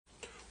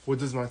What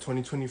does my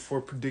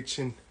 2024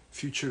 prediction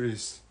future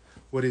is?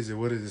 What is it?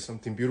 What is it?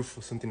 Something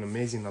beautiful, something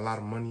amazing, a lot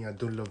of money. I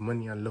do love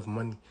money. I love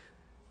money.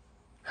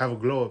 Have a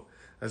glow up.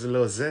 That's a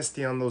little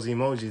zesty on those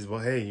emojis, but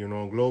hey, you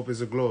know, glow up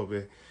is a glow up.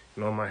 You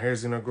know, my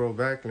hair's gonna grow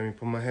back. Let me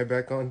put my hair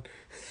back on.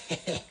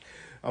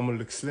 I'm gonna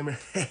look slimmer.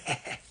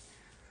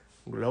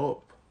 Glow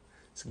up.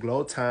 It's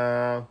glow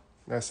time.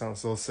 That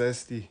sounds so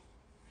zesty. I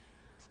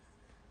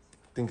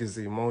think it's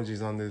the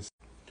emojis on this.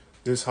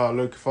 This how I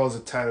look if I was a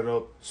tatted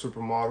up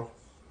supermodel.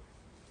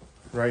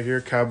 Right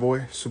here,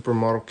 cowboy,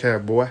 supermodel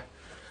cowboy.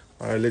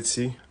 All right, let's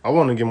see. I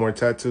want to get more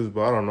tattoos,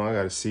 but I don't know. I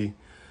gotta see.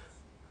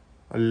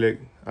 I look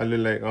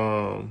like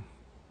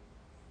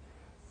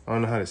I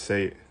don't know how to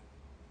say it.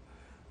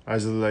 I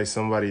just look like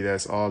somebody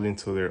that's all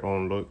into their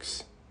own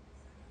looks.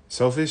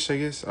 Selfish, I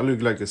guess. I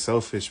look like a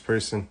selfish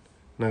person.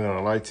 Not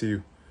gonna lie to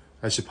you.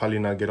 I should probably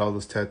not get all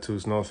those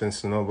tattoos. No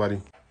offense to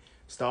nobody.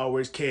 Star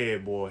Wars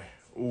cowboy.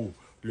 Ooh,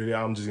 literally,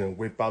 I'm just gonna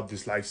whip out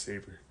this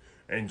lightsaber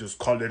and just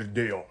call it a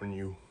day on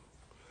you.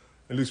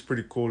 It looks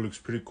pretty cool. Looks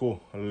pretty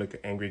cool. I look like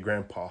an angry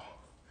grandpa.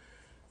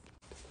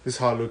 This is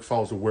how I look if I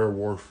was a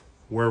werewolf.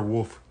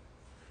 Werewolf.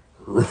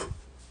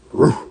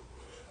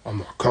 I'm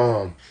gonna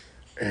come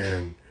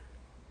and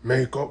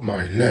make up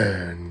my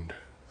land.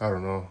 I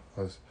don't know.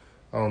 I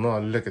don't know. I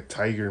look like a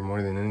tiger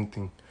more than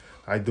anything.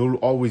 I do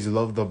always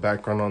love the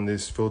background on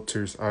these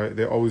filters.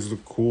 They always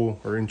look cool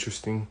or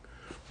interesting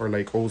or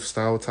like old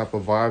style type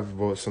of vibe.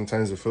 But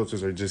sometimes the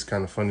filters are just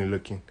kind of funny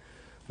looking.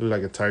 I look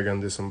like a tiger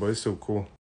on this one, but it's still cool.